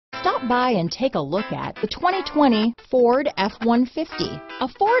Stop by and take a look at the 2020 Ford F-150. A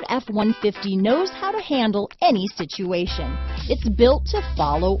Ford F-150 knows how to handle any situation. It's built to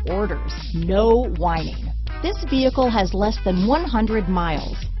follow orders, no whining. This vehicle has less than 100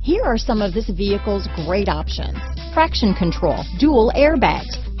 miles. Here are some of this vehicle's great options: traction control, dual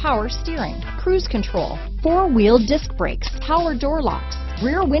airbags, power steering, cruise control, four-wheel disc brakes, power door locks,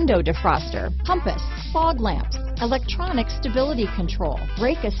 rear window defroster, compass, fog lamps, electronic stability control,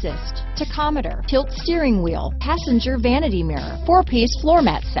 brake assist, tachometer, tilt steering wheel, passenger vanity mirror, four-piece floor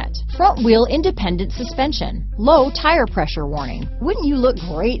mat set, front wheel independent suspension, low tire pressure warning. Wouldn't you look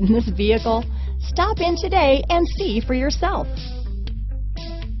great in this vehicle? Stop in today and see for yourself.